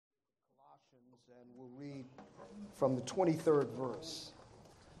And we'll read from the 23rd verse.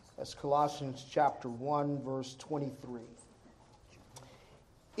 That's Colossians chapter 1, verse 23.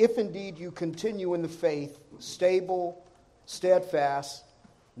 If indeed you continue in the faith, stable, steadfast,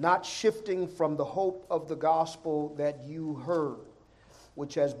 not shifting from the hope of the gospel that you heard,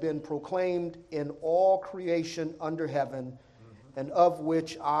 which has been proclaimed in all creation under heaven, and of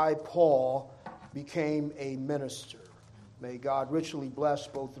which I, Paul, became a minister. May God richly bless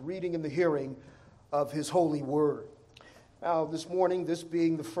both the reading and the hearing of his holy word. Now, this morning, this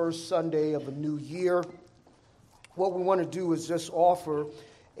being the first Sunday of a new year, what we want to do is just offer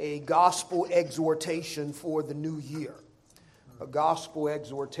a gospel exhortation for the new year. A gospel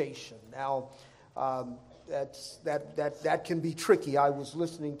exhortation. Now, that can be tricky. I was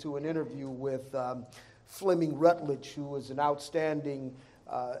listening to an interview with Fleming Rutledge, who is an outstanding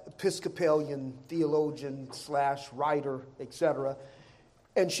Episcopalian theologian / writer, etc.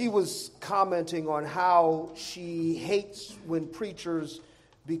 And she was commenting on how she hates when preachers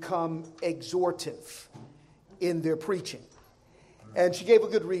become exhortive in their preaching. And she gave a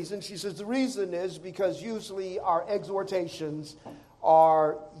good reason. She says the reason is because usually our exhortations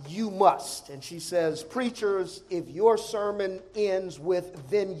are "you must." And she says, preachers, if your sermon ends with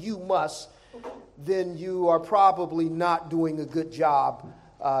 "then you must," then you are probably not doing a good job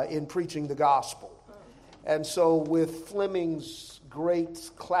in preaching the gospel. And so with Fleming's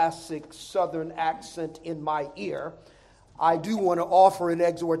great classic Southern accent in my ear, I do want to offer an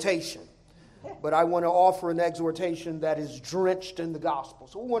exhortation. But I want to offer an exhortation that is drenched in the gospel.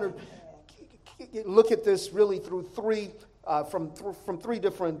 So we want to look at this really through from three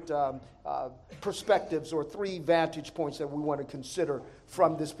different perspectives or three vantage points that we want to consider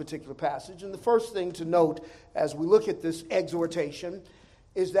from this particular passage. And the first thing to note as we look at this exhortation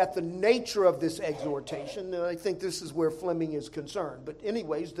is that the nature of this exhortation, and I think this is where Fleming is concerned, but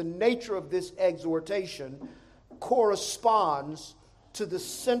anyways, the nature of this exhortation corresponds to the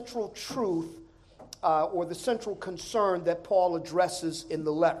central truth or the central concern that Paul addresses in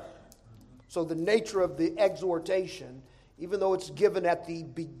the letter. So the nature of the exhortation, even though it's given at the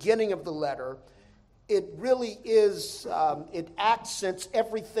beginning of the letter, it really is, it accents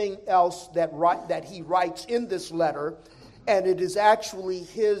everything else that he writes in this letter, and it is actually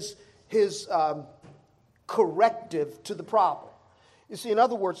his corrective to the problem. You see, in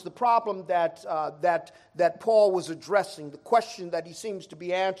other words, the problem that Paul was addressing, the question that he seems to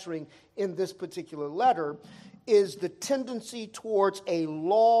be answering in this particular letter, is the tendency towards a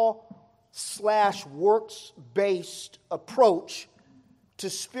law/works-based approach to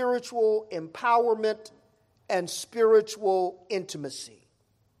spiritual empowerment and spiritual intimacy.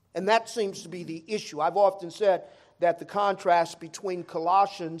 And that seems to be the issue. I've often said that the contrast between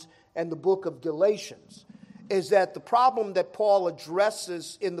Colossians and the book of Galatians is that the problem that Paul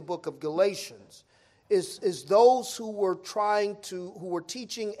addresses in the book of Galatians is those who were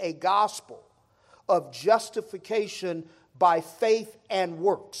teaching a gospel of justification by faith and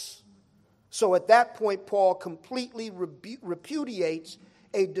works. So at that point, Paul completely repudiates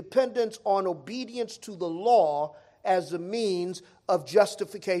a dependence on obedience to the law as a means of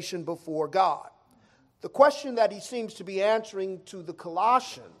justification before God. The question that he seems to be answering to the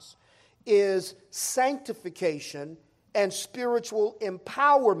Colossians is sanctification and spiritual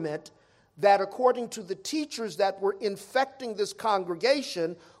empowerment that, according to the teachers that were infecting this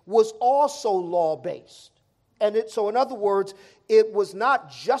congregation, was also law-based. So in other words, it was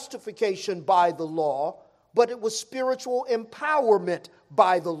not justification by the law, but it was spiritual empowerment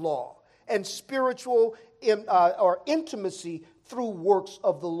by the law and spiritual or intimacy through works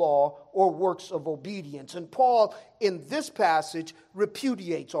of the law or works of obedience. And Paul, in this passage,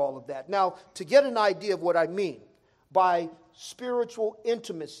 repudiates all of that. Now, to get an idea of what I mean by spiritual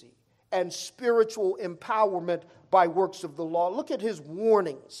intimacy and spiritual empowerment by works of the law, look at his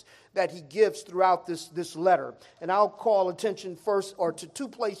warnings that he gives throughout this letter. And I'll call attention first to two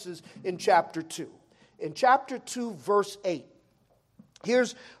places in chapter 2. In chapter 2, verse 8,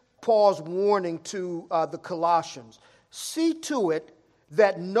 here's Paul's warning to the Colossians. See to it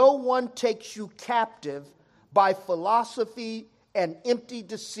that no one takes you captive by philosophy and empty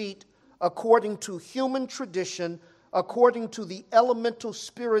deceit, according to human tradition, according to the elemental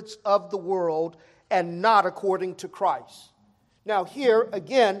spirits of the world, and not according to Christ. Now here,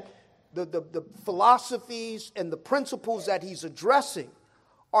 again, the philosophies and the principles that he's addressing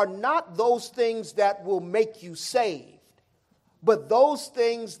are not those things that will make you saved, but those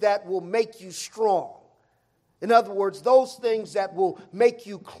things that will make you strong. In other words, those things that will make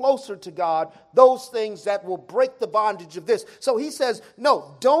you closer to God, those things that will break the bondage of this. So he says,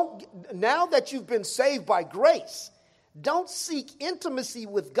 no, now that you've been saved by grace, don't seek intimacy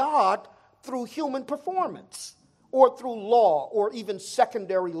with God through human performance or through law or even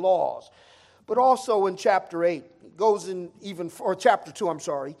secondary laws. But also in chapter 8, chapter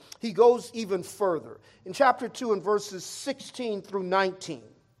 2, he goes even further. In chapter 2, in verses 16 through 19.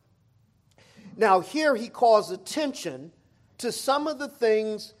 Now here he calls attention to some of the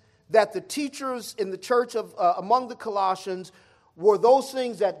things that the teachers in the church among the Colossians were those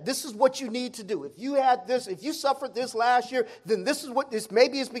things that this is what you need to do. If you had this, if you suffered this last year, then this is what this,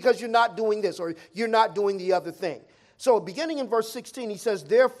 maybe it's because you're not doing this or you're not doing the other thing. So beginning in verse 16, he says,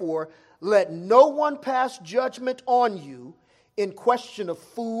 therefore, let no one pass judgment on you in question of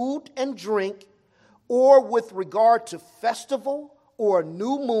food and drink, or with regard to festival or a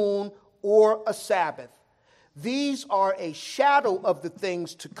new moon or a Sabbath. These are a shadow of the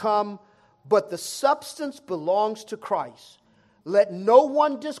things to come, but the substance belongs to Christ. Let no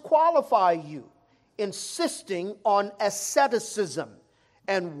one disqualify you, insisting on asceticism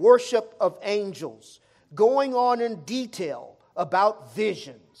and worship of angels, going on in detail about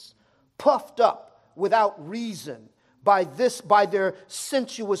visions, puffed up without reason by their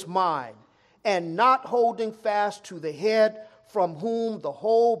sensuous mind, and not holding fast to the head, from whom the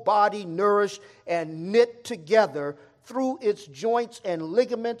whole body nourished and knit together through its joints and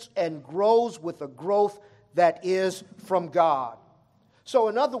ligaments and grows with a growth that is from God. So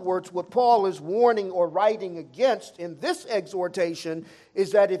in other words, what Paul is warning or writing against in this exhortation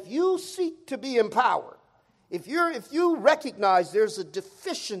is that if you seek to be empowered, if you recognize there's a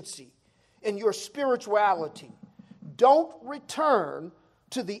deficiency in your spirituality, don't return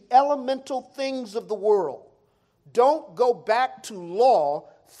to the elemental things of the world. Don't go back to law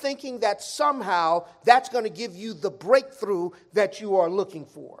thinking that somehow that's going to give you the breakthrough that you are looking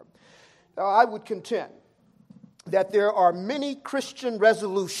for. Now, I would contend that there are many Christian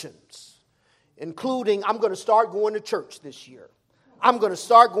resolutions, including I'm going to start going to church this year. I'm going to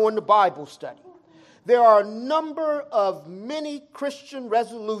start going to Bible study. There are a number of many Christian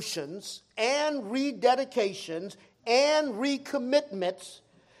resolutions and rededications and recommitments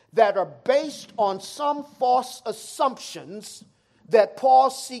that are based on some false assumptions that Paul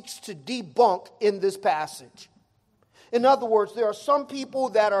seeks to debunk in this passage. In other words, there are some people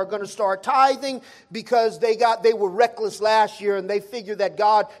that are going to start tithing because they were reckless last year and they figure that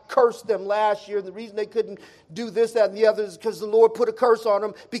God cursed them last year. The reason they couldn't do this, that, and the other is because the Lord put a curse on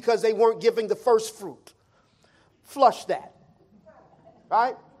them because they weren't giving the first fruit. Flush that.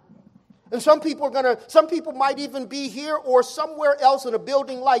 Right? And some people might even be here or somewhere else in a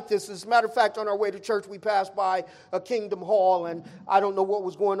building like this. As a matter of fact, on our way to church, we passed by a Kingdom Hall, and I don't know what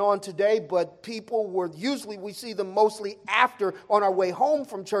was going on today, but people we see them mostly after on our way home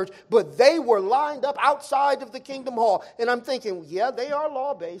from church, but they were lined up outside of the Kingdom Hall. And I'm thinking, yeah, they are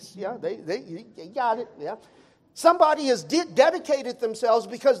law-based. Yeah, they got it. Yeah. Somebody has dedicated themselves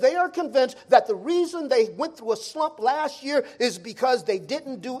because they are convinced that the reason they went through a slump last year is because they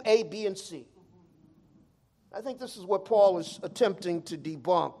didn't do A, B, and C. I think this is what Paul is attempting to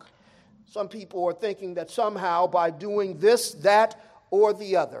debunk. Some people are thinking that somehow by doing this, that, or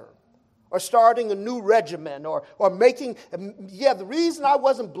the other, or starting a new regimen, or making, the reason I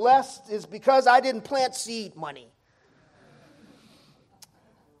wasn't blessed is because I didn't plant seed money.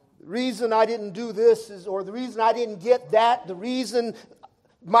 The reason I didn't do this or the reason I didn't get that, the reason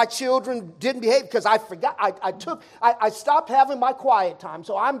my children didn't behave because I forgot. I stopped having my quiet time.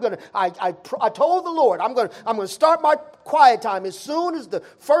 So I told the Lord I'm gonna start my quiet time as soon as the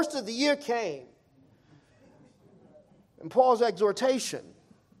first of the year came. And Paul's exhortation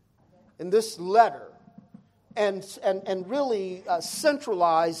in this letter and really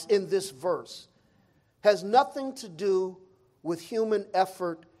centralized in this verse has nothing to do with human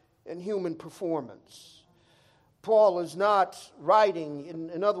effort and human performance. Paul is not writing,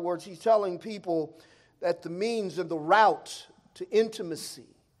 in other words, he's telling people that the means and the route to intimacy,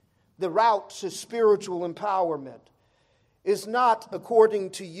 the route to spiritual empowerment, is not according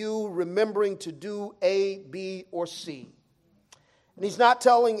to you remembering to do A, B, or C. And he's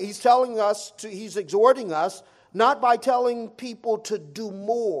exhorting us not by telling people to do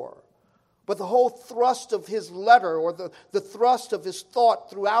more, but the whole thrust of his letter, or the thrust of his thought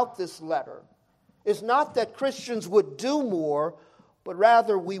throughout this letter, is not that Christians would do more, but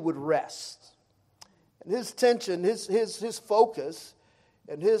rather we would rest. And his tension, his focus,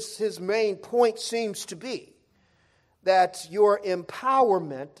 and his main point seems to be that your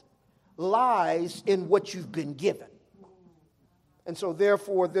empowerment lies in what you've been given. And so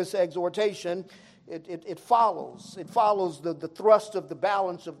therefore this exhortation, it follows the thrust of the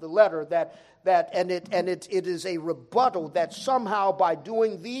balance of the letter it is a rebuttal that somehow by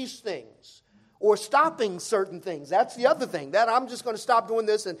doing these things or stopping certain things. That's the other thing, that I'm just going to stop doing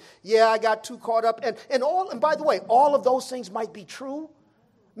this, and yeah, I got too caught up. And by the way, all of those things might be true.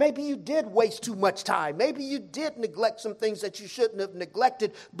 Maybe you did waste too much time. Maybe you did neglect some things that you shouldn't have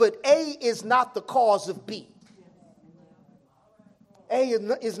neglected, but A is not the cause of B. A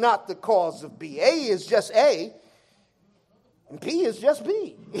is not the cause of B. A is just A, and B is just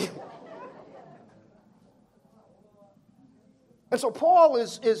B. And so Paul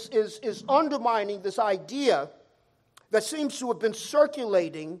is undermining this idea that seems to have been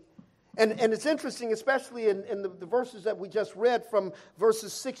circulating. And it's interesting, especially in the verses that we just read from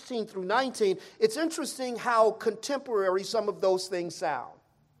verses 16 through 19, it's interesting how contemporary some of those things sound.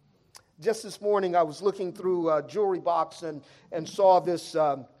 Just this morning, I was looking through a jewelry box and saw this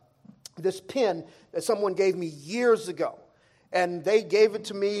pin that someone gave me years ago. And they gave it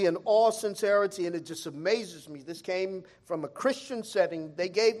to me in all sincerity, and it just amazes me. This came from a Christian setting. They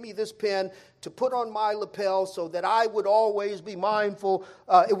gave me this pin to put on my lapel so that I would always be mindful.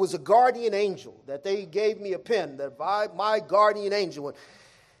 It was a guardian angel that they gave me a pin, my guardian angel.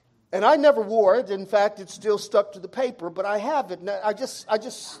 And I never wore it. In fact, it's still stuck to the paper, but I have it. And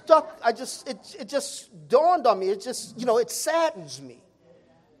it just dawned on me. It saddens me.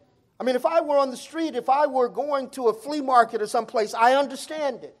 I mean, if I were on the street, if I were going to a flea market or someplace, I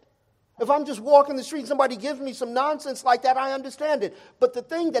understand it. If I'm just walking the street and somebody gives me some nonsense like that, I understand it. But the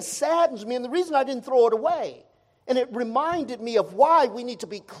thing that saddens me, and the reason I didn't throw it away, and it reminded me of why we need to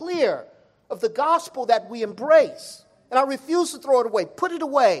be clear of the gospel that we embrace. And I refuse to throw it away. Put it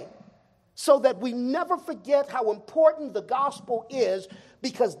away so that we never forget how important the gospel is,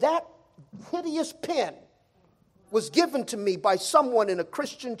 because that hideous pin was given to me by someone in a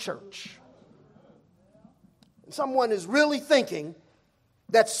Christian church. And someone is really thinking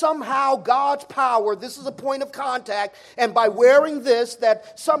that somehow God's power, this is a point of contact, and by wearing this,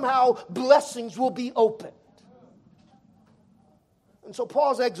 that somehow blessings will be opened. And so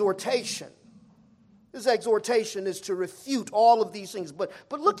Paul's exhortation, his exhortation is to refute all of these things. But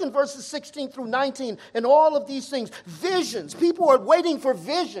look in verses 16 through 19 and all of these things. Visions. People are waiting for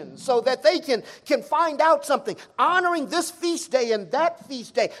visions so that they can find out something. Honoring this feast day and that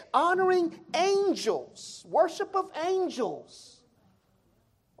feast day. Honoring angels. Worship of angels.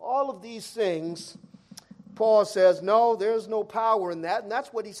 All of these things, Paul says, no, there's no power in that. And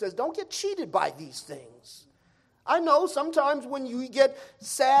that's what he says. Don't get cheated by these things. I know sometimes when you get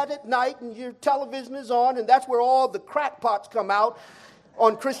sad at night and your television is on, and that's where all the crackpots come out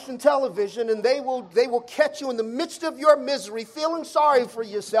on Christian television, and they will catch you in the midst of your misery, feeling sorry for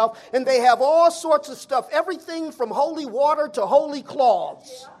yourself, and they have all sorts of stuff, everything from holy water to holy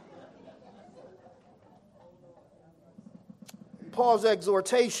cloths. Paul's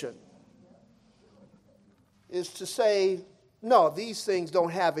exhortation is to say, no, these things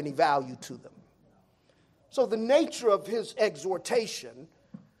don't have any value to them. So the nature of his exhortation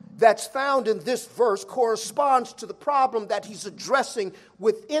that's found in this verse corresponds to the problem that he's addressing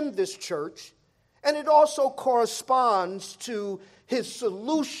within this church, and it also corresponds to his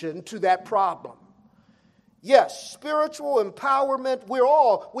solution to that problem. Yes, spiritual empowerment, we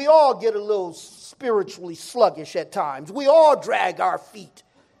all get a little spiritually sluggish at times. We all drag our feet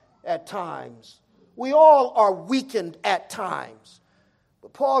at times. We all are weakened at times.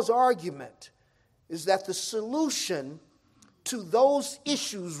 But Paul's argument is that the solution to those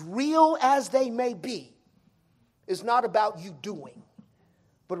issues, real as they may be, is not about you doing,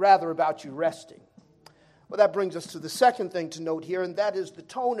 but rather about you resting. Well, that brings us to the second thing to note here, and that is the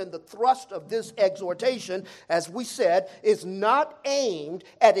tone and the thrust of this exhortation, as we said, is not aimed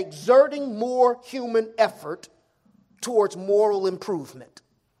at exerting more human effort towards moral improvement.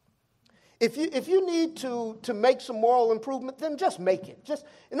 If you need to make some moral improvement, then just make it.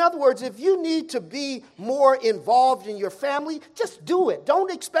 In other words, if you need to be more involved in your family, just do it.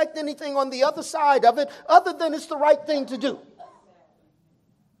 Don't expect anything on the other side of it other than it's the right thing to do.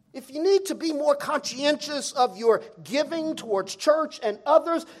 If you need to be more conscientious of your giving towards church and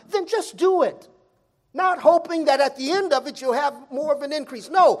others, then just do it. Not hoping that at the end of it you'll have more of an increase.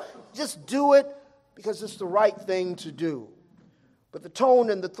 No, just do it because it's the right thing to do. But the tone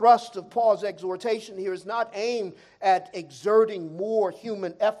and the thrust of Paul's exhortation here is not aimed at exerting more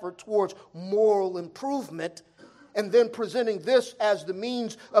human effort towards moral improvement and then presenting this as the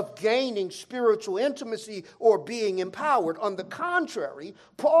means of gaining spiritual intimacy or being empowered. On the contrary,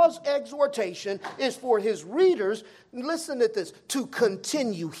 Paul's exhortation is for his readers, listen to this, to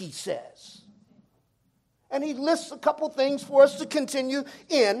continue, he says. And he lists a couple things for us to continue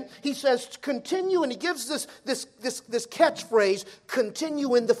in. He says to continue, and he gives this catchphrase,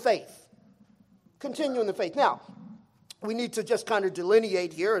 continue in the faith. Continue in the faith. Now, we need to just kind of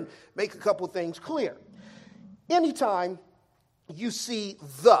delineate here and make a couple things clear. Anytime you see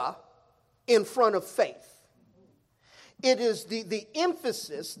the in front of faith, it is the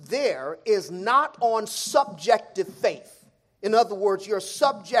emphasis there is not on subjective faith. In other words, your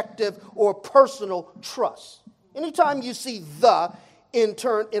subjective or personal trust. Anytime you see the in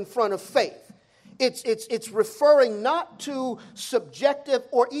front of faith, it's referring not to subjective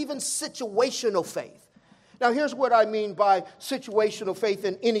or even situational faith. Now, here's what I mean by situational faith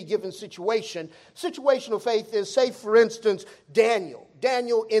in any given situation. Situational faith is, say, for instance, Daniel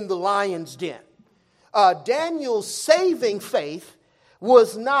in the lion's den. Daniel's saving faith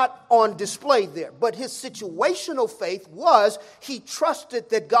was not on display there, but his situational faith was he trusted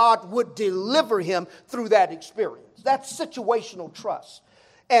that God would deliver him through that experience. That's situational trust.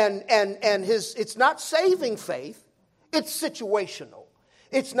 And it's not saving faith, it's situational.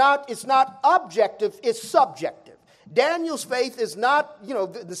 It's not objective, it's subjective. Daniel's faith is not,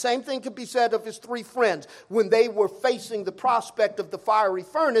 the same thing could be said of his three friends. When they were facing the prospect of the fiery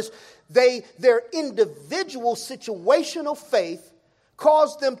furnace, their individual situational faith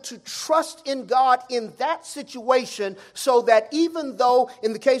caused them to trust in God in that situation, so that even though,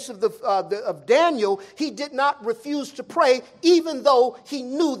 in the case of Daniel, he did not refuse to pray, even though he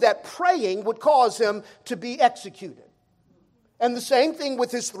knew that praying would cause him to be executed. And the same thing with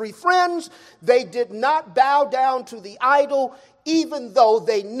his three friends. They did not bow down to the idol, even though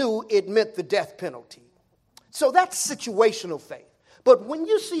they knew it meant the death penalty. So that's situational faith. But when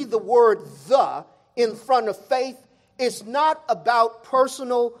you see the word the in front of faith, it's not about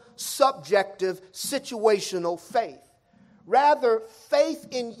personal, subjective, situational faith. Rather, faith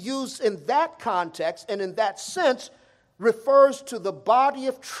in use in that context and in that sense refers to the body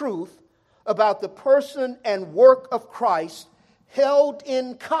of truth about the person and work of Christ, held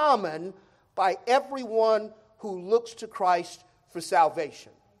in common by everyone who looks to Christ for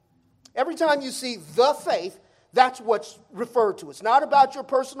salvation. Every time you see the faith, that's what's referred to. It's not about your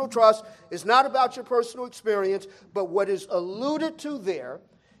personal trust. It's not about your personal experience. But what is alluded to there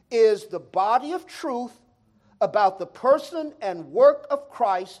is the body of truth about the person and work of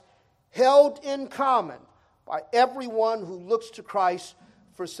Christ, held in common by everyone who looks to Christ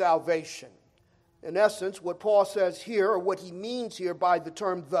for salvation. In essence, what Paul says here, or what he means here by the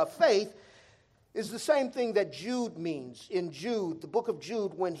term the faith, is the same thing that Jude means. In Jude, the book of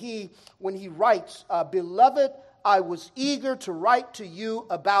Jude, when he writes, "Beloved, I was eager to write to you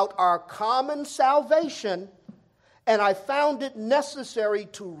about our common salvation, and I found it necessary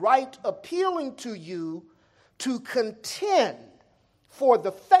to write appealing to you to contend for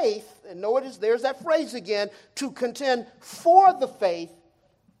the faith," and notice there's that phrase again, to contend for the faith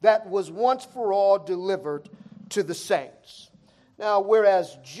that was once for all delivered to the saints. Now,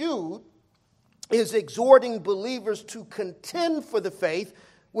 whereas Jude is exhorting believers to contend for the faith,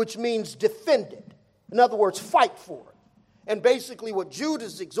 which means defend it. In other words, fight for it. And basically what Jude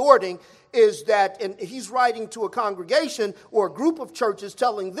is exhorting is that, and he's writing to a congregation or a group of churches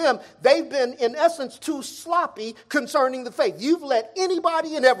telling them they've been, in essence, too sloppy concerning the faith. You've let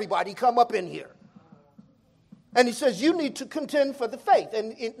anybody and everybody come up in here. And he says, you need to contend for the faith.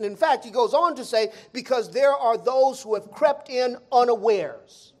 And in fact, he goes on to say, because there are those who have crept in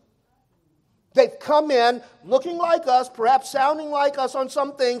unawares. They've come in looking like us, perhaps sounding like us on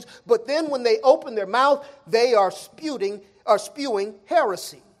some things, but then when they open their mouth, they are spewing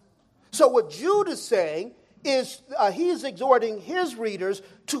heresy. So what Jude is saying is he is exhorting his readers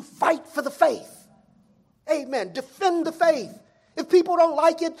to fight for the faith. Amen. Defend the faith. If people don't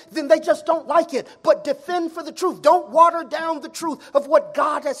like it, then they just don't like it. But defend for the truth. Don't water down the truth of what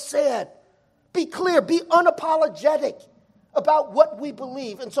God has said. Be clear. Be unapologetic about what we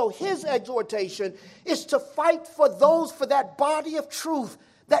believe. And so his exhortation is to fight for that body of truth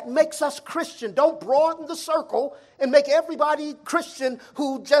that makes us Christian. Don't broaden the circle and make everybody Christian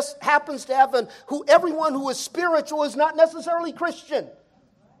who just happens to have everyone who is spiritual is not necessarily Christian.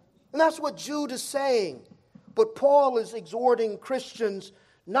 And that's what Jude is saying. But Paul is exhorting Christians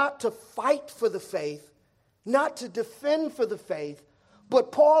not to fight for the faith, not to defend for the faith,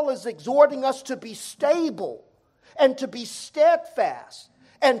 but Paul is exhorting us to be stable and to be steadfast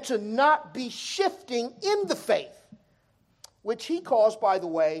and to not be shifting in the faith, which he calls, by the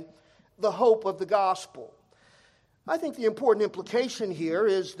way, the hope of the gospel. I think the important implication here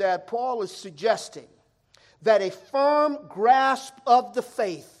is that Paul is suggesting that a firm grasp of the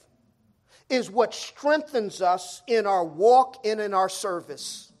faith is what strengthens us in our walk and in our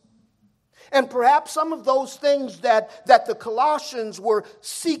service. And perhaps some of those things that the Colossians were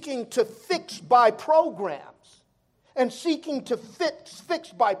seeking to fix by programs and seeking to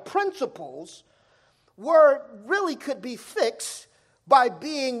fix by principles really could be fixed by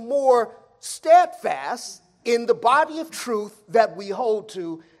being more steadfast in the body of truth that we hold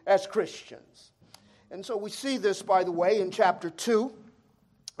to as Christians. And so we see this, by the way, in chapter 2.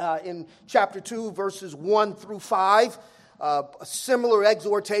 In chapter 2, verses 1 through 5, a similar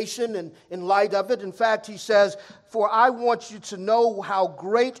exhortation in light of it. In fact, he says, "For I want you to know how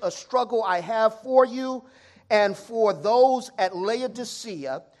great a struggle I have for you and for those at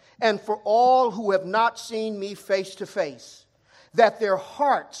Laodicea and for all who have not seen me face to face, that their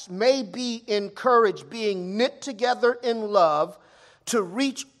hearts may be encouraged, being knit together in love, to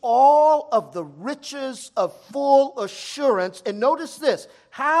reach all of the riches of full assurance." And notice this,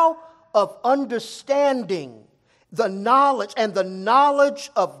 how of understanding the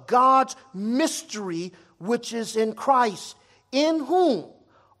knowledge of God's mystery, which is in Christ, in whom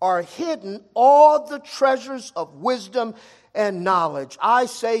are hidden all the treasures of wisdom and knowledge. I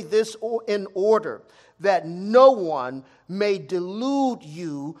say this in order that no one may delude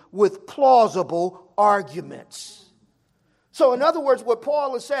you with plausible arguments. So in other words, what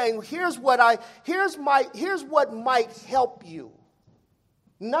Paul is saying, here's what might help you.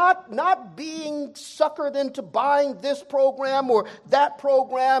 Not being suckered into buying this program or that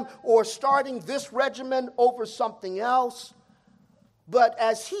program or starting this regimen over something else. But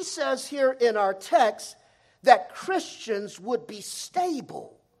as he says here in our text, that Christians would be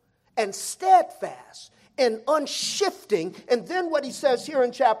stable and steadfast and unshifting. And then what he says here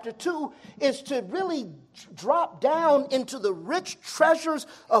in chapter 2 is to really drop down into the rich treasures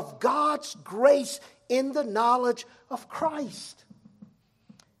of God's grace in the knowledge of Christ.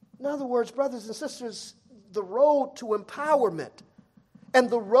 In other words, brothers and sisters, the road to empowerment and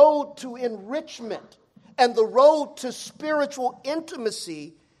the road to enrichment and the road to spiritual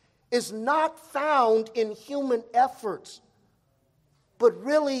intimacy is not found in human efforts, but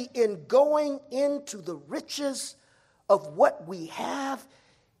really in going into the riches of what we have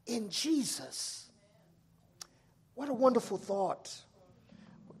in Jesus. What a wonderful thought.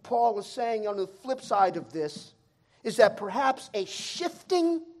 What Paul is saying on the flip side of this is that perhaps a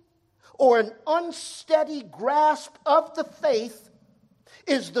shifting or an unsteady grasp of the faith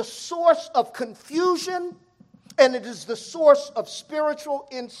is the source of confusion, and it is the source of spiritual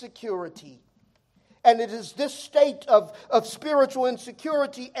insecurity. And it is this state of spiritual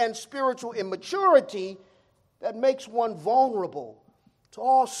insecurity and spiritual immaturity that makes one vulnerable to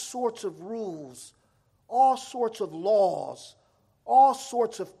all sorts of rules, all sorts of laws, all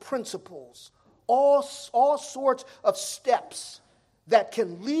sorts of principles, all sorts of steps that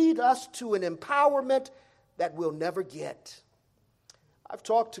can lead us to an empowerment that we'll never get. I've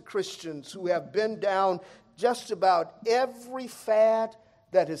talked to Christians who have been down just about every fad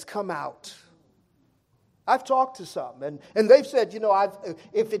that has come out. I've talked to some, and they've said,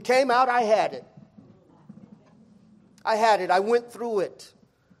 if it came out, I had it. I went through it.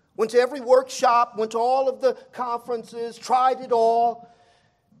 Went to every workshop, went to all of the conferences, tried it all.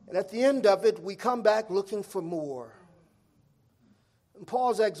 And at the end of it, we come back looking for more. And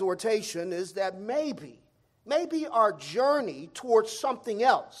Paul's exhortation is that maybe our journey towards something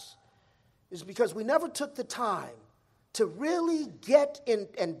else is because we never took the time to really get in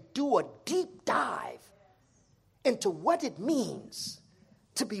and do a deep dive into what it means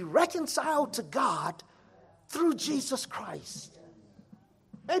to be reconciled to God through Jesus Christ.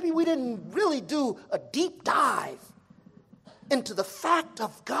 Maybe we didn't really do a deep dive into the fact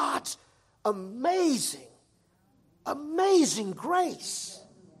of God's amazing grace.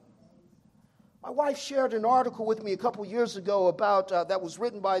 My wife shared an article with me a couple years ago about that was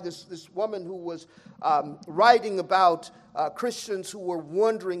written by this woman who was writing about Christians who were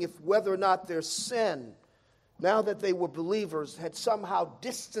wondering if whether or not their sin, now that they were believers, had somehow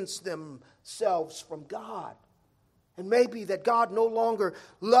distanced themselves from God. And maybe that God no longer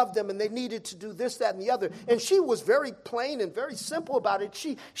loved them and they needed to do this, that, and the other. And she was very plain and very simple about it.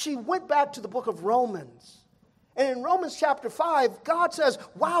 She went back to the book of Romans. And in Romans chapter 5, God says,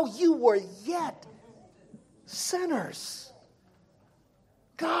 while you were yet sinners,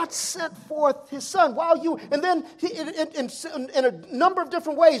 God sent forth his son. And then in a number of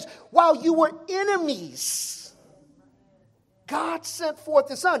different ways, while you were enemies, God sent forth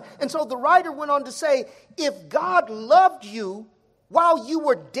his son. And so the writer went on to say, if God loved you while you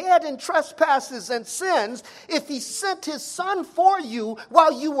were dead in trespasses and sins, if he sent his son for you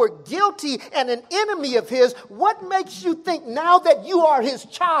while you were guilty and an enemy of his, what makes you think now that you are his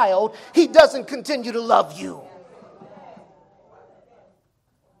child, he doesn't continue to love you?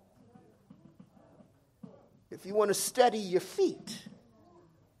 If you want to steady your feet,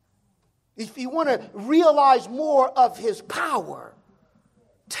 if you want to realize more of his power,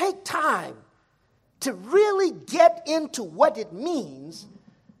 take time to really get into what it means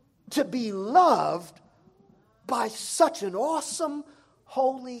to be loved by such an awesome,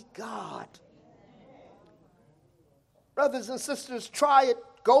 holy God. Brothers and sisters, try it.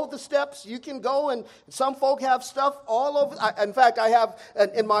 Go the steps. You can go, and some folk have stuff all over. In fact, I have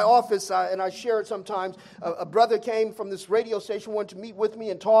in my office, and I share it sometimes, a brother came from this radio station, wanted to meet with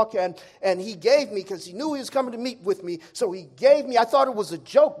me and talk, and he gave me, because he knew he was coming to meet with me, so he gave me, I thought it was a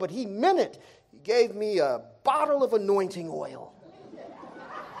joke, but he meant it. He gave me a bottle of anointing oil.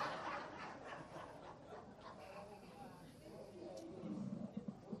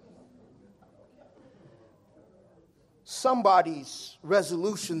 Somebody's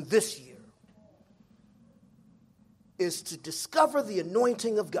resolution this year is to discover the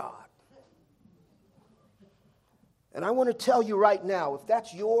anointing of God. And I want to tell you right now, if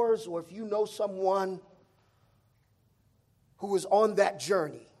that's yours, or if you know someone who is on that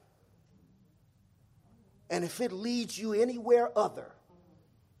journey, and if it leads you anywhere other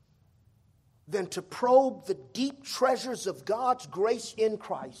than to probe the deep treasures of God's grace in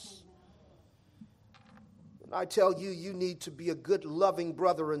Christ, I tell you, you need to be a good, loving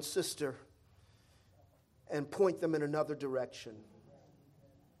brother and sister and point them in another direction.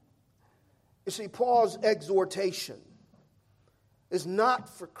 You see, Paul's exhortation is not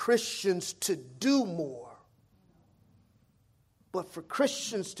for Christians to do more, but for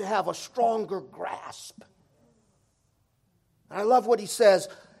Christians to have a stronger grasp. And I love what he says,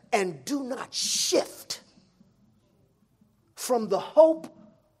 and do not shift from the hope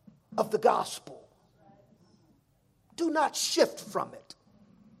of the gospel. Do not shift from it.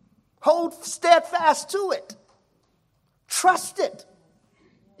 Hold steadfast to it. Trust it.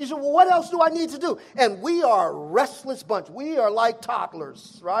 You say, well, what else do I need to do? And we are a restless bunch. We are like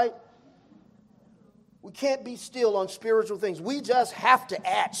toddlers, right? We can't be still on spiritual things. We just have to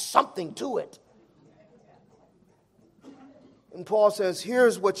add something to it. And Paul says,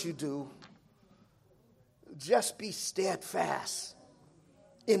 here's what you do. Just be steadfast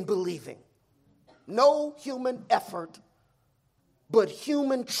in believing. No human effort, but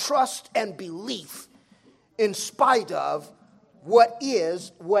human trust and belief in spite of what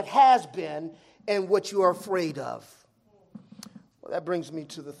is, what has been, and what you are afraid of. Well, that brings me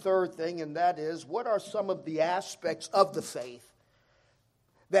to the third thing, and that is, what are some of the aspects of the faith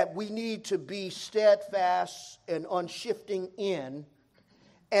that we need to be steadfast and unshifting in?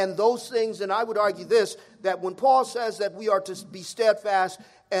 And those things, and I would argue this, that when Paul says that we are to be steadfast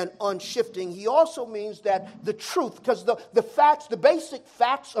and unshifting, he also means that the truth, because the facts, the basic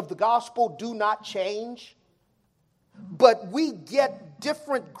facts of the gospel do not change, but we get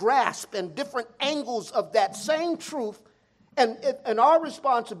different grasp and different angles of that same truth, and our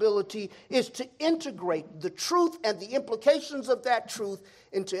responsibility is to integrate the truth and the implications of that truth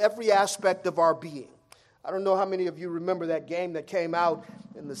into every aspect of our being. I don't know how many of you remember that game that came out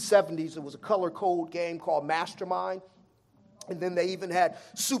in the 70s. It was a color code game called Mastermind. And then they even had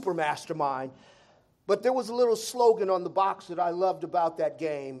Super Mastermind. But there was a little slogan on the box that I loved about that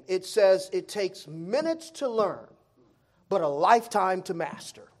game. It says, it takes minutes to learn, but a lifetime to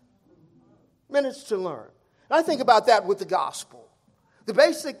master. Minutes to learn. And I think about that with the gospel. The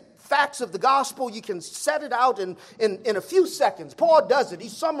basic facts of the gospel, you can set it out in a few seconds. Paul does it. He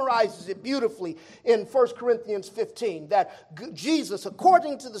summarizes it beautifully in 1 Corinthians 15, that Jesus,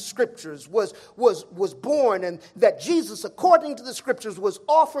 according to the scriptures, was born, and that Jesus, according to the scriptures, was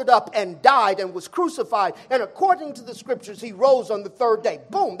offered up and died and was crucified. And according to the scriptures, he rose on the third day.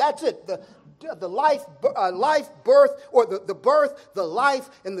 Boom, that's it. The life, birth, or the birth, the life,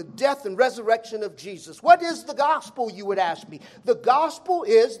 and the death and resurrection of Jesus. What is the gospel, you would ask me? The gospel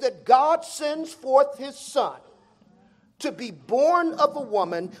is that God sends forth his Son to be born of a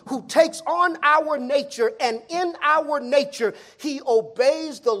woman who takes on our nature, and in our nature, he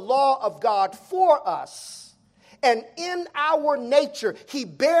obeys the law of God for us. And in our nature, he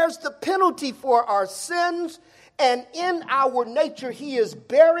bears the penalty for our sins. And in our nature, he is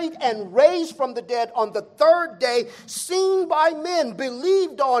buried and raised from the dead on the third day, seen by men,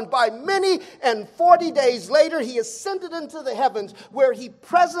 believed on by many, and 40 days later, he ascended into the heavens, where he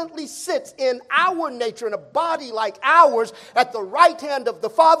presently sits in our nature, in a body like ours, at the right hand of the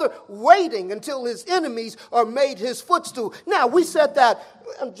Father, waiting until his enemies are made his footstool. Now, we said that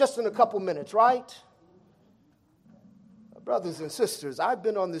just in a couple minutes, right? Brothers and sisters, I've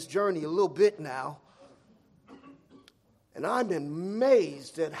been on this journey a little bit now. And I'm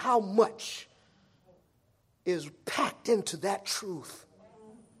amazed at how much is packed into that truth.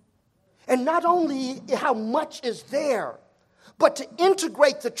 And not only how much is there, but to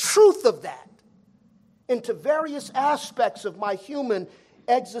integrate the truth of that into various aspects of my human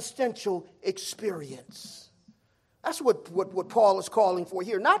existential experience. That's what Paul is calling for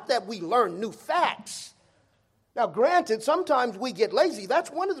here. Not that we learn new facts. Now, granted, sometimes we get lazy. That's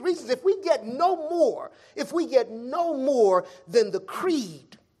one of the reasons. If we get no more than the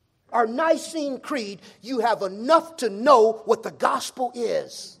creed, our Nicene Creed, you have enough to know what the gospel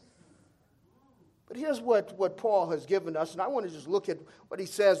is. But here's what Paul has given us, and I want to just look at what he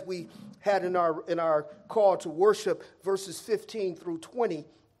says we had in our call to worship, verses 15 through 20.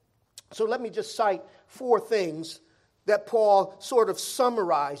 So let me just cite 4 things that Paul sort of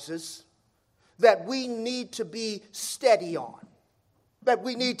summarizes that we need to be steady on, that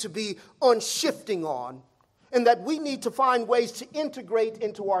we need to be unshifting on, and that we need to find ways to integrate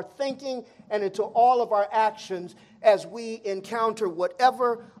into our thinking and into all of our actions as we encounter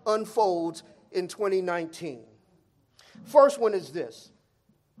whatever unfolds in 2019. First one is this: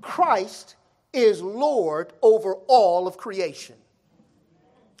 Christ is Lord over all of creation.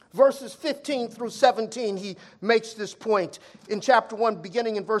 Verses 15 through 17, he makes this point. In chapter 1,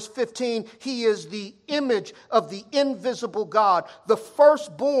 beginning in verse 15, he is the image of the invisible God, the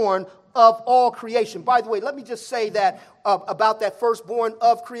firstborn of all creation. By the way, let me just say that about that firstborn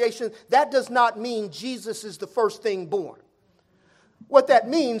of creation, that does not mean Jesus is the first thing born. What that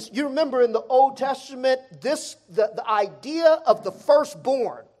means, you remember in the Old Testament, the idea of the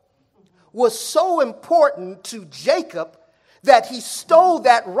firstborn was so important to Jacob that he stole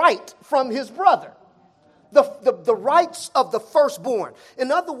that right from his brother. The rights of the firstborn.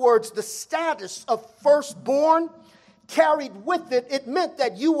 In other words, the status of firstborn carried with it, it meant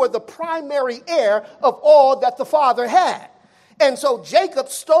that you were the primary heir of all that the father had. And so Jacob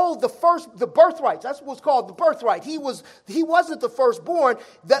stole the birthrights. That's what's called the birthright. He wasn't the firstborn.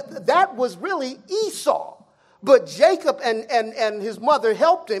 That was really Esau. But Jacob and his mother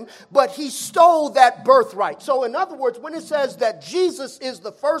helped him, but he stole that birthright. So in other words, when it says that Jesus is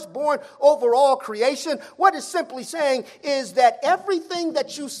the firstborn over all creation, what it's simply saying is that everything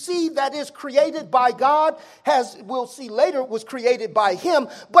that you see that is created by God, we'll see later, was created by him,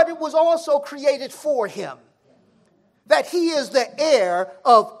 but it was also created for him. That he is the heir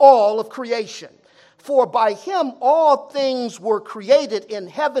of all of creation. For by him all things were created in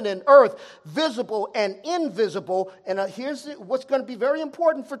heaven and earth, visible and invisible. And here's what's going to be very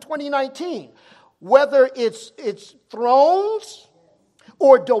important for 2019. Whether it's thrones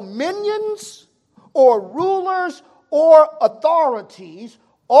or dominions or rulers or authorities,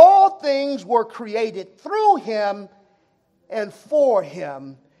 all things were created through him and for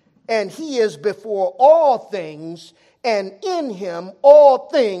him. And he is before all things, and in him all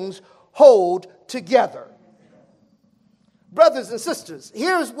things hold together. Brothers and sisters,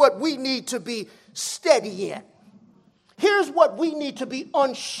 here's what we need to be steady in. Here's what we need to be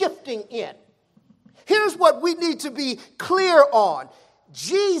unshifting in. Here's what we need to be clear on.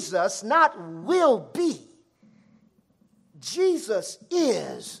 Jesus not will be. Jesus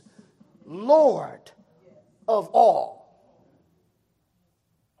is Lord of all.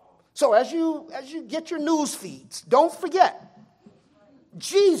 So as you get your news feeds, don't forget,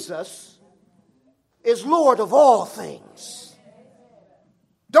 Jesus is Lord of all things.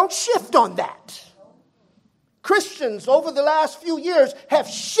 Don't shift on that. Christians over the last few years have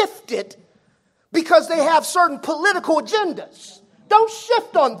shifted because they have certain political agendas. Don't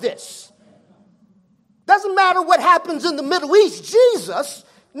shift on this. Doesn't matter what happens in the Middle East. Jesus,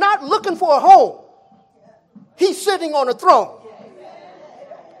 not looking for a home. He's sitting on a throne.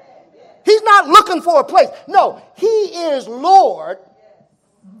 He's not looking for a place. No, he is Lord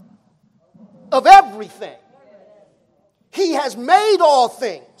of everything. He has made all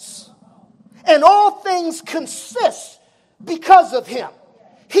things, and all things consist because of him.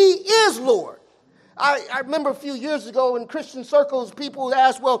 He is Lord. I remember a few years ago in Christian circles, people would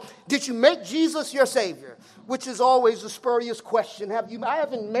ask, well, did you make Jesus your Savior? Which is always a spurious question. I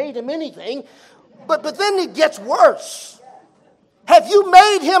haven't made him anything. But then it gets worse. Have you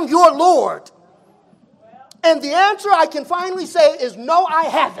made him your Lord? And the answer I can finally say is no, I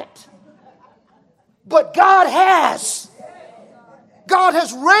haven't. But God has. God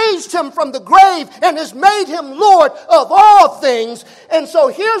has raised him from the grave and has made him Lord of all things. And so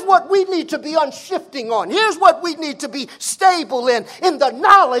here's what we need to be unshifting on. Here's what we need to be stable in the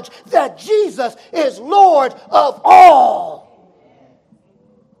knowledge that Jesus is Lord of all.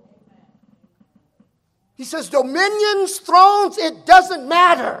 He says dominions, thrones, it doesn't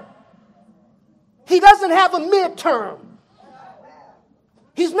matter. He doesn't have a midterm.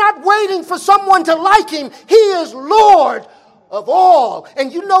 He's not waiting for someone to like him. He is Lord of all.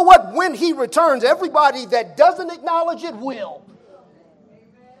 And you know what? When he returns, everybody that doesn't acknowledge it will.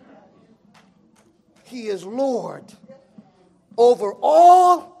 He is Lord over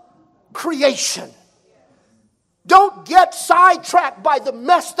all creation. Don't get sidetracked by the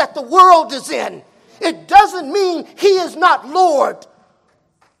mess that the world is in. It doesn't mean he is not Lord.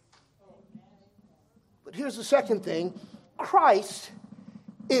 But here's the second thing. Christ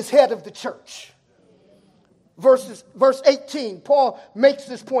is head of the church. Verse 18, Paul makes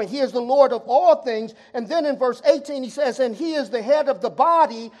this point. He is the Lord of all things. And then in verse 18, he says, and he is the head of the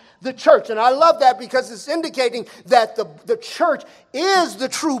body, the church. And I love that because it's indicating that the church is the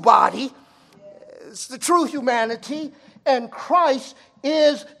true body. It's the true humanity. And Christ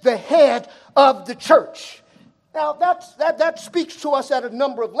is the head of the church. Now, that speaks to us at a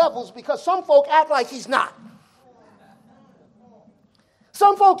number of levels because some folk act like he's not.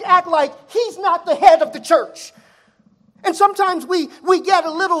 Some folk act like he's not the head of the church. And sometimes we get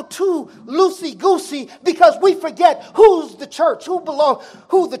a little too loosey-goosey because we forget who's the church,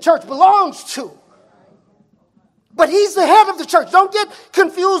 who the church belongs to. But he's the head of the church. Don't get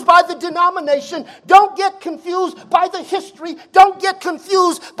confused by the denomination. Don't get confused by the history. Don't get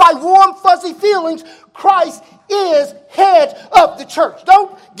confused by warm, fuzzy feelings. Christ is head of the church.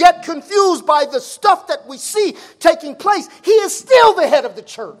 Don't get confused by the stuff that we see taking place. He is still the head of the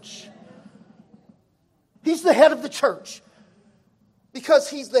church. He's the head of the church. Because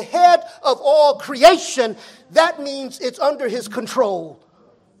he's the head of all creation, that means it's under his control.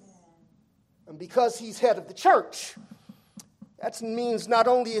 And because he's head of the church, that means not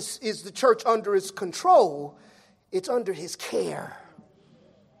only is the church under his control, it's under his care.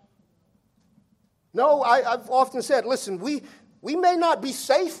 No, I've often said, listen, we may not be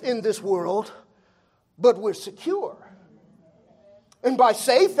safe in this world, but we're secure. And by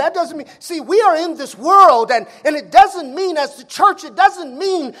safe, that doesn't mean, see, we are in this world, and it doesn't mean as the church, it doesn't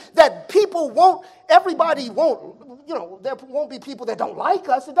mean that everybody won't, there won't be people that don't like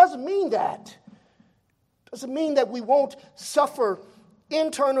us. It doesn't mean that. It doesn't mean that we won't suffer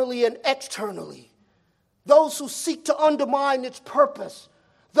internally and externally. Those who seek to undermine its purpose,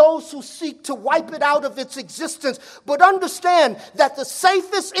 those who seek to wipe it out of its existence, but understand that the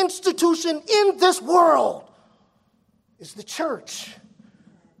safest institution in this world is the church.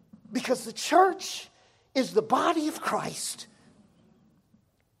 Because the church is the body of Christ.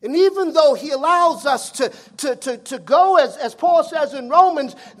 And even though he allows us to go, as Paul says in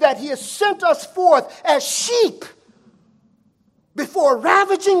Romans, that he has sent us forth as sheep before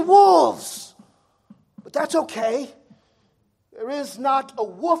ravaging wolves. But that's okay. There is not a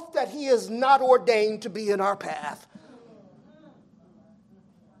wolf that he has not ordained to be in our path.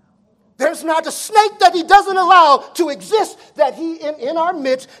 There's not a snake that he doesn't allow to exist that he in our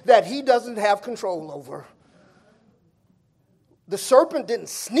midst that he doesn't have control over. The serpent didn't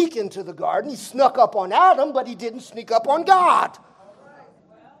sneak into the garden. He snuck up on Adam, but he didn't sneak up on God.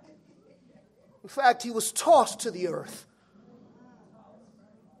 In fact, he was tossed to the earth.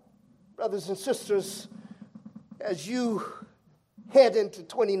 Brothers and sisters, as you head into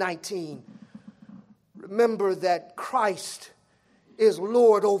 2019, remember that Christ is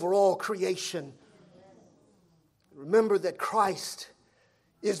Lord over all creation. Remember that Christ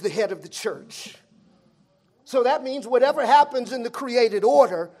is the head of the church. So that means whatever happens in the created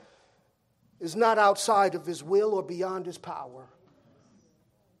order is not outside of his will or beyond his power.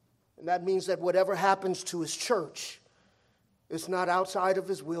 And that means that whatever happens to his church is not outside of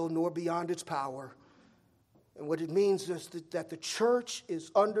his will nor beyond its power. And what it means is that the church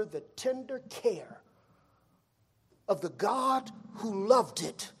is under the tender care of the God who loved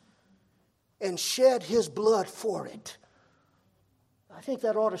it and shed his blood for it. I think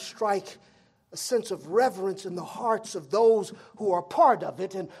that ought to strike a sense of reverence in the hearts of those who are part of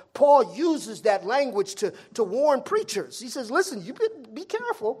it. And Paul uses that language to warn preachers. He says, listen, you be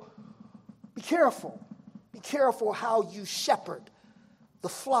careful. Be careful. Be careful how you shepherd the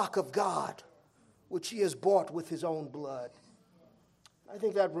flock of God, which he has bought with his own blood. I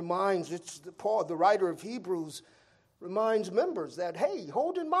think that Paul, the writer of Hebrews, reminds members that, hey,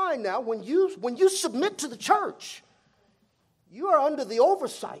 hold in mind now, when you submit to the church, you are under the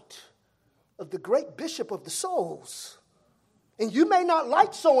oversight of the great bishop of the souls. And you may not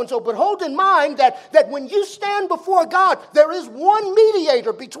like so-and-so, but hold in mind that when you stand before God, there is one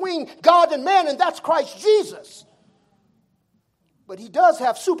mediator between God and man, and that's Christ Jesus. But he does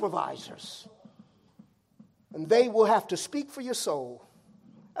have supervisors. And they will have to speak for your soul.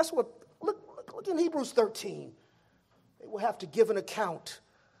 That's what, look in Hebrews 13. They will have to give an account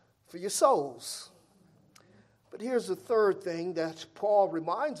for your souls. But here's the third thing that Paul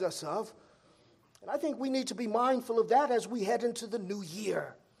reminds us of. And I think we need to be mindful of that as we head into the new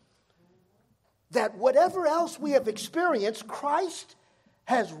year. That whatever else we have experienced, Christ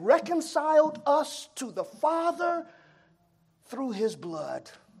has reconciled us to the Father through his blood,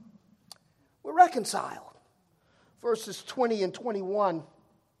 we're reconciled. Verses 20 and 21,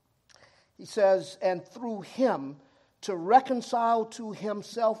 he says, and through him to reconcile to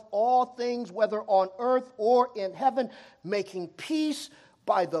himself all things, whether on earth or in heaven, making peace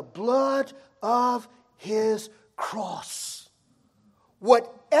by the blood of his cross.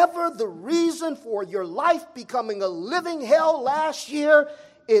 Whatever the reason for your life becoming a living hell last year,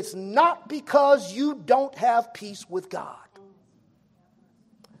 it's not because you don't have peace with God.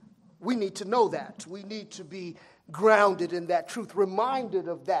 We need to know that. We need to be grounded in that truth, reminded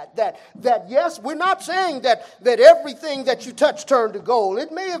of that yes, we're not saying that everything that you touch turned to gold.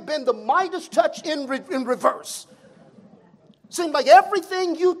 It may have been the Midas touch in reverse. Seemed like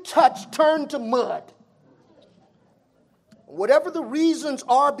everything you touch turned to mud. Whatever the reasons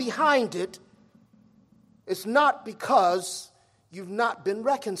are behind it, it's not because you've not been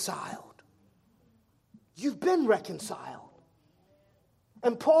reconciled. You've been reconciled.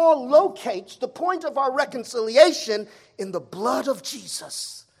 And Paul locates the point of our reconciliation in the blood of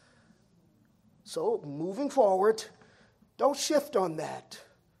Jesus. So, moving forward, don't shift on that.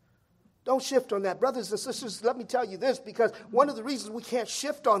 Don't shift on that. Brothers and sisters, let me tell you this, because one of the reasons we can't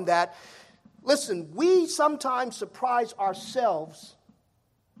shift on that, listen, we sometimes surprise ourselves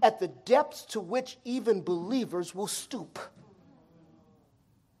at the depths to which even believers will stoop.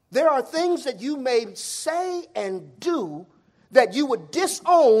 There are things that you may say and do that you would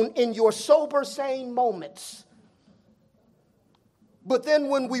disown in your sober, sane moments. But then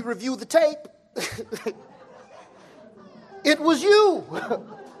when we review the tape, it was you.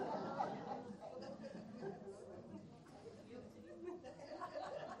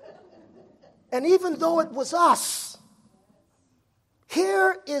 And even though it was us,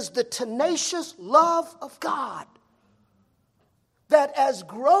 here is the tenacious love of God, that as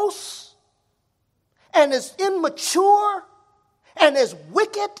gross and as immature and as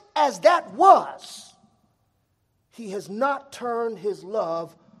wicked as that was, he has not turned his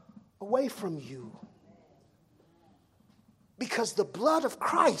love away from you. Because the blood of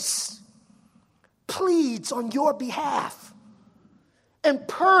Christ pleads on your behalf and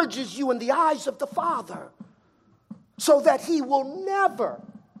purges you in the eyes of the Father, so that he will never,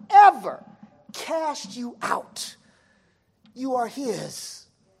 ever cast you out. You are his.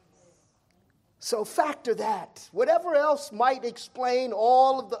 So factor that. Whatever else might explain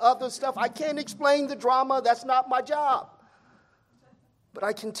all of the other stuff, I can't explain the drama. That's not my job. But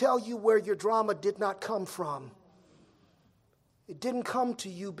I can tell you where your drama did not come from. It didn't come to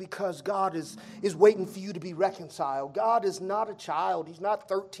you because God is waiting for you to be reconciled. God is not a child. He's not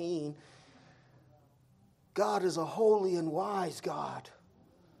 13. God is a holy and wise God.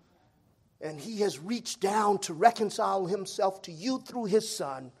 And he has reached down to reconcile himself to you through his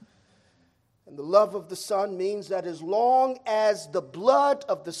Son. And the love of the Son means that as long as the blood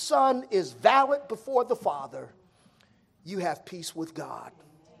of the Son is valid before the Father, you have peace with God.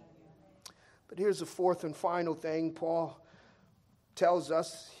 But here's the fourth and final thing Paul tells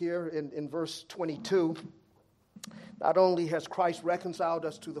us here in verse 22. Not only has Christ reconciled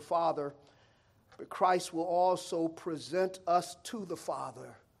us to the Father, but Christ will also present us to the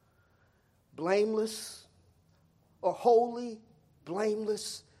Father, blameless or holy,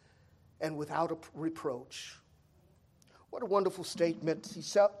 blameless, and without a reproach. What a wonderful statement. He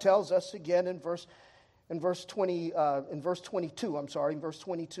tells us again in verse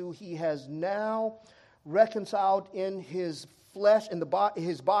 22, he has now reconciled in his flesh,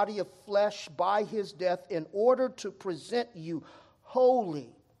 his body of flesh by his death, in order to present you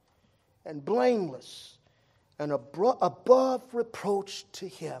holy and blameless and above reproach to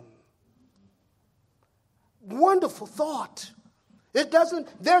him. Wonderful thought.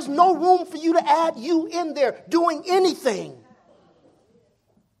 There's no room for you to add you in there doing anything.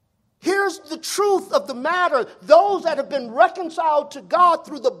 Here's the truth of the matter. Those that have been reconciled to God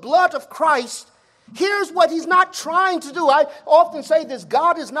through the blood of Christ, here's what he's not trying to do. I often say this: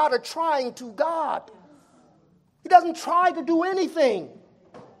 God is not a trying to God. He doesn't try to do anything.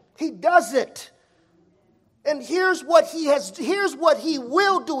 He does it. And here's what he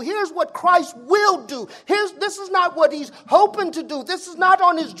will do. Here's what Christ will do. This is not what he's hoping to do. This is not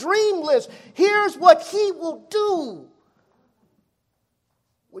on his dream list. Here's what he will do.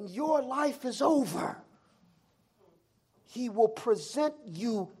 When your life is over, he will present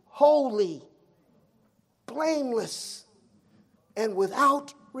you holy, blameless, and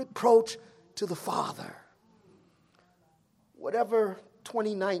without reproach to the Father. Whatever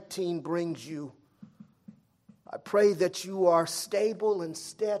 2019 brings you, I pray that you are stable and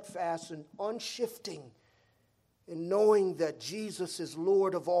steadfast and unshifting in knowing that Jesus is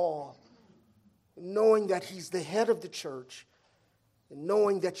Lord of all, knowing that he's the head of the church, in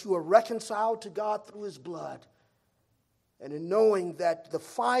knowing that you are reconciled to God through his blood, and in knowing that the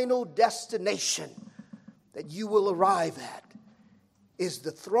final destination that you will arrive at is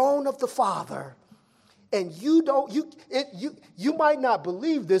the throne of the Father. And you might not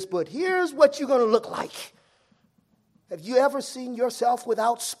believe this, but here's what you're going to look like. Have you ever seen yourself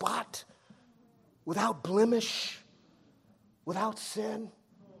without spot, without blemish, without sin?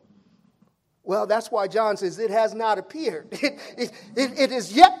 Well, that's why John says it has not appeared. It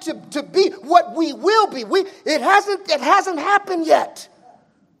is yet to be what we will be. It hasn't happened yet.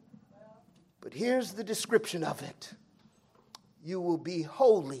 But here's the description of it. You will be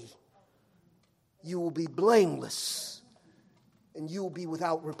holy. You will be blameless. And you will be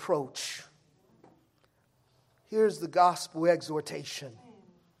without reproach. Here's the gospel exhortation.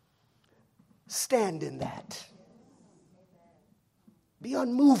 Stand in that. Be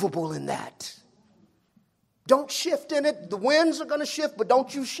unmovable in that. Don't shift in it. The winds are going to shift, but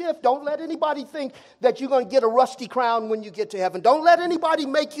don't you shift. Don't let anybody think that you're going to get a rusty crown when you get to heaven. Don't let anybody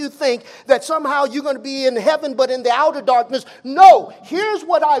make you think that somehow you're going to be in heaven, but in the outer darkness. No, here's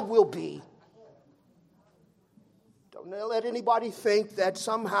what I will be. Don't let anybody think that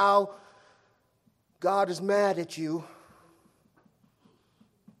somehow God is mad at you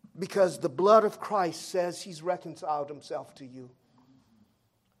because the blood of Christ says he's reconciled himself to you.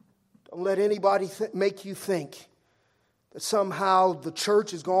 Don't let anybody make you think that somehow the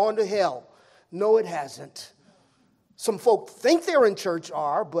church is going to hell. No, it hasn't. Some folk think they're in church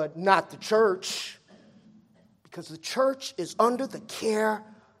but not the church. Because the church is under the care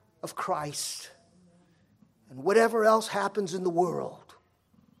of Christ. And whatever else happens in the world,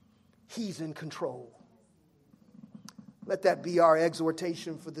 he's in control. Let that be our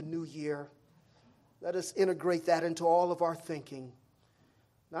exhortation for the new year. Let us integrate that into all of our thinking.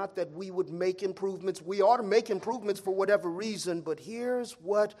 Not that we would make improvements. We ought to make improvements for whatever reason, but here's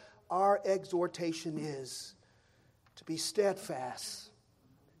what our exhortation is. To be steadfast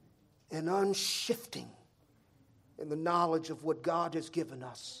and unshifting in the knowledge of what God has given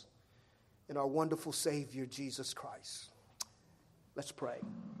us in our wonderful Savior, Jesus Christ. Let's pray.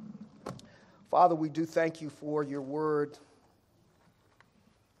 Father, we do thank you for your word.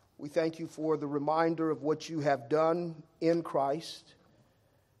 We thank you for the reminder of what you have done in Christ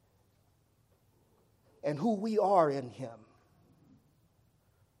and who we are in him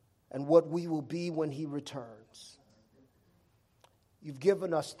and what we will be when he returns. You've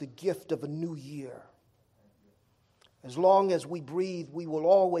given us the gift of a new year. As long as we breathe, we will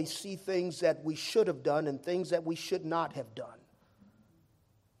always see things that we should have done and things that we should not have done.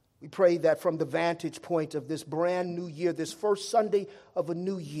 We pray that from the vantage point of this brand new year, this first Sunday of a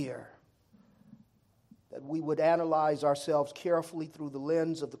new year, that we would analyze ourselves carefully through the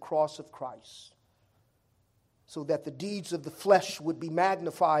lens of the cross of Christ, so that the deeds of the flesh would be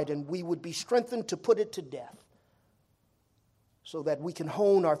magnified and we would be strengthened to put it to death, so that we can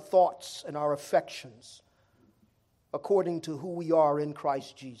hone our thoughts and our affections according to who we are in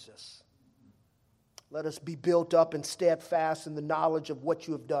Christ Jesus. Let us be built up and steadfast in the knowledge of what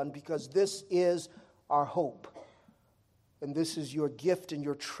you have done, because this is our hope. And this is your gift and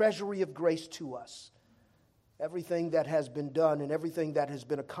your treasury of grace to us. Everything that has been done and everything that has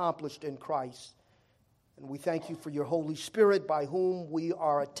been accomplished in Christ. And we thank you for your Holy Spirit, by whom we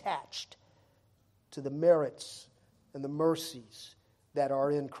are attached to the merits and the mercies that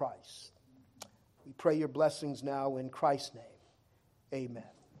are in Christ. We pray your blessings now in Christ's name. Amen.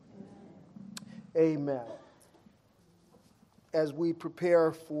 Amen. As we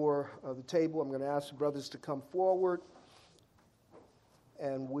prepare for the table, I'm going to ask the brothers to come forward,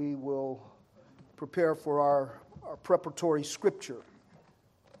 and we will prepare for our preparatory scripture.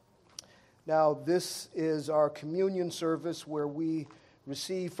 Now, this is our communion service where we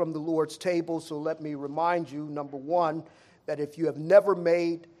receive from the Lord's table, so let me remind you, number one, that if you have never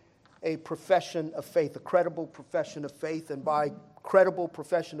made a profession of faith, a credible profession of faith. And by credible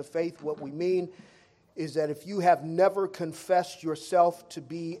profession of faith, what we mean is that if you have never confessed yourself to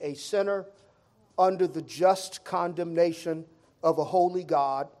be a sinner under the just condemnation of a holy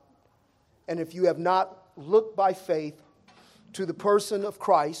God, and if you have not looked by faith to the person of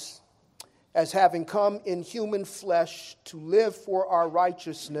Christ as having come in human flesh to live for our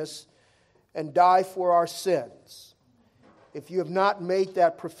righteousness and die for our sins, if you have not made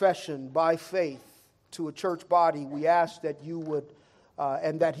that profession by faith to a church body, we ask that you would,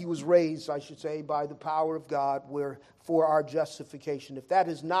 and that he was raised, I should say, by the power of God for our justification. If that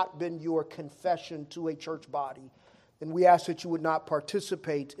has not been your confession to a church body, then we ask that you would not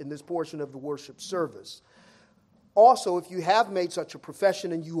participate in this portion of the worship service. Also, if you have made such a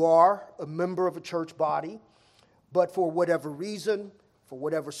profession and you are a member of a church body, but for whatever reason for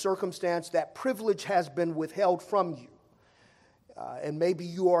whatever circumstance, that privilege has been withheld from you. And maybe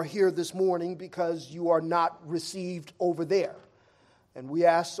you are here this morning because you are not received over there. And we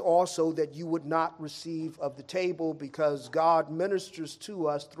ask also that you would not receive of the table because God ministers to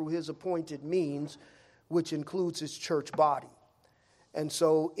us through his appointed means, which includes his church body. And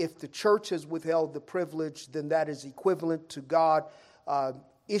so if the church has withheld the privilege, then that is equivalent to God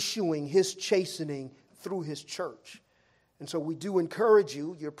issuing his chastening through his church. And so we do encourage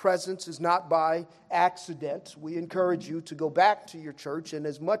you. Your presence is not by accident. We encourage you to go back to your church and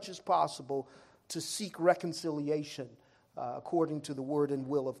as much as possible to seek reconciliation according to the word and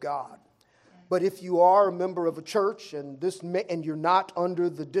will of God. But if you are a member of a church and you're not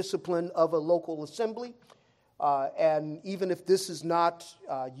under the discipline of a local assembly, and even if this is not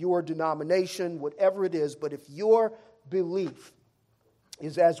your denomination, whatever it is, but if your belief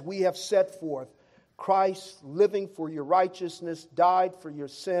is as we have set forth, Christ living for your righteousness, died for your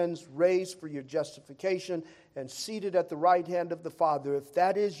sins, raised for your justification, and seated at the right hand of the Father. If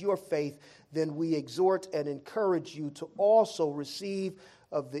that is your faith, then we exhort and encourage you to also receive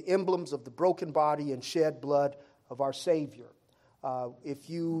of the emblems of the broken body and shed blood of our Savior. If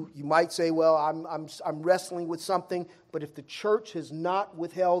you might say, well, I'm wrestling with something, but if the church has not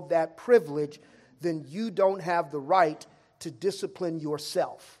withheld that privilege, then you don't have the right to discipline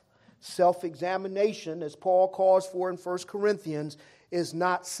yourself. Self-examination, as Paul calls for in 1 Corinthians, is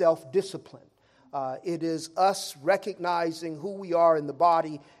not self-discipline. It is us recognizing who we are in the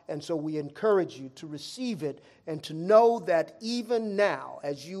body, and so we encourage you to receive it and to know that even now,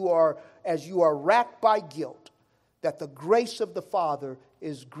 as you are racked by guilt, that the grace of the Father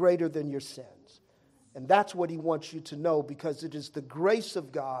is greater than your sins. And that's what he wants you to know, because it is the grace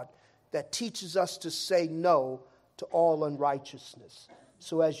of God that teaches us to say no to all unrighteousness.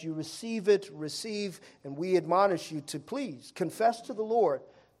 So as you receive it, and we admonish you to please confess to the Lord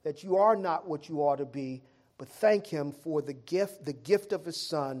that you are not what you ought to be, but thank him for the gift of his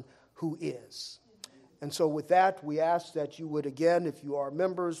Son who is. And so with that, we ask that you would again, if you are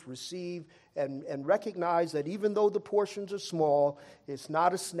members, receive and recognize that even though the portions are small, it's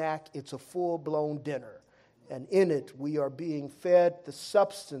not a snack, it's a full-blown dinner. And in it, we are being fed the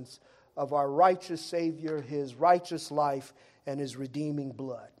substance of our righteous Savior, his righteous life, and his redeeming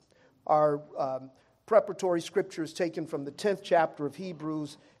blood. Our preparatory scripture is taken from the 10th chapter of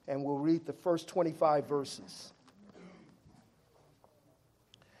Hebrews, and we'll read the first 25 verses.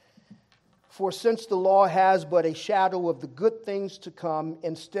 For since the law has but a shadow of the good things to come,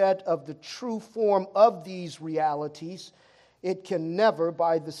 instead of the true form of these realities, it can never,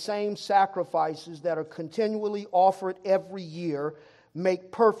 by the same sacrifices that are continually offered every year,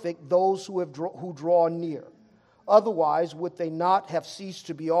 make perfect those who draw near. Otherwise, would they not have ceased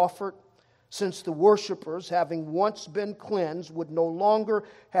to be offered? Since the worshipers, having once been cleansed, would no longer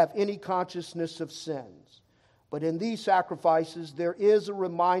have any consciousness of sins. But in these sacrifices there is a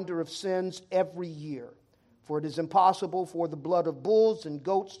reminder of sins every year. For it is impossible for the blood of bulls and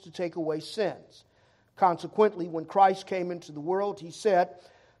goats to take away sins. Consequently, when Christ came into the world, he said,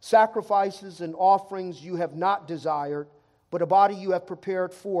 "Sacrifices and offerings you have not desired, but a body you have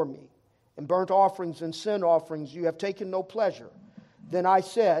prepared for me. And burnt offerings and sin offerings you have taken no pleasure. Then I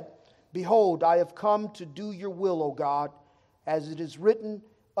said, Behold, I have come to do your will, O God, as it is written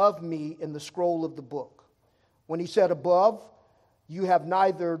of me in the scroll of the book." When he said above, "You have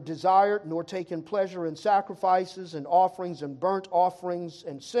neither desired nor taken pleasure in sacrifices and offerings and burnt offerings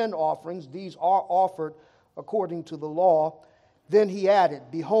and sin offerings, these are offered according to the law," then he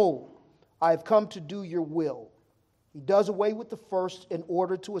added, "Behold, I have come to do your will." He does away with the first in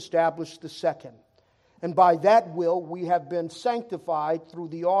order to establish the second. And by that will we have been sanctified through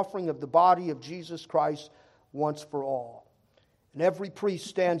the offering of the body of Jesus Christ once for all. And every priest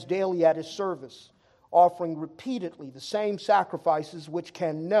stands daily at his service, offering repeatedly the same sacrifices which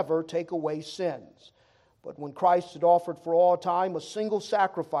can never take away sins. But when Christ had offered for all time a single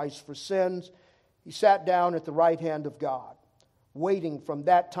sacrifice for sins, he sat down at the right hand of God, waiting from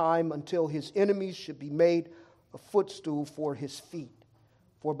that time until his enemies should be made a footstool for his feet.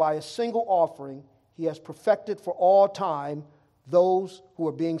 For by a single offering he has perfected for all time those who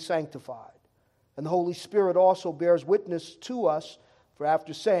are being sanctified. And the Holy Spirit also bears witness to us, for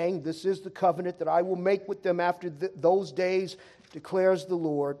after saying, "This is the covenant that I will make with them after those days, declares the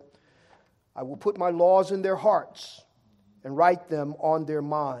Lord, I will put my laws in their hearts and write them on their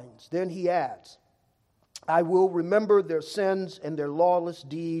minds." Then he adds, "I will remember their sins and their lawless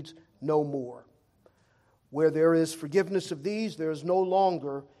deeds no more." Where there is forgiveness of these, there is no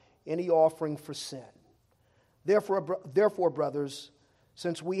longer any offering for sin. Therefore, brothers,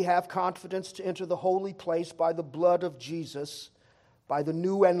 since we have confidence to enter the holy place by the blood of Jesus, by the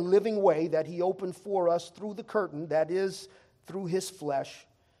new and living way that he opened for us through the curtain, that is, through his flesh.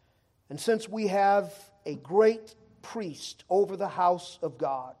 And since we have a great priest over the house of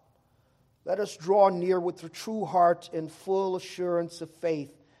God, let us draw near with a true heart in full assurance of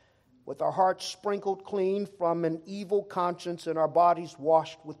faith, with our hearts sprinkled clean from an evil conscience and our bodies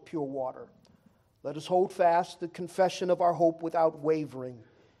washed with pure water. Let us hold fast the confession of our hope without wavering,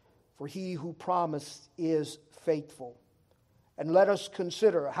 for he who promised is faithful. And let us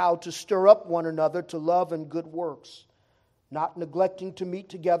consider how to stir up one another to love and good works, not neglecting to meet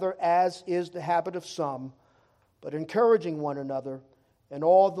together as is the habit of some, but encouraging one another, and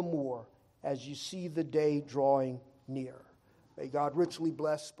all the more as you see the day drawing near. May God richly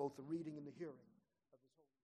bless both the reading and the hearing.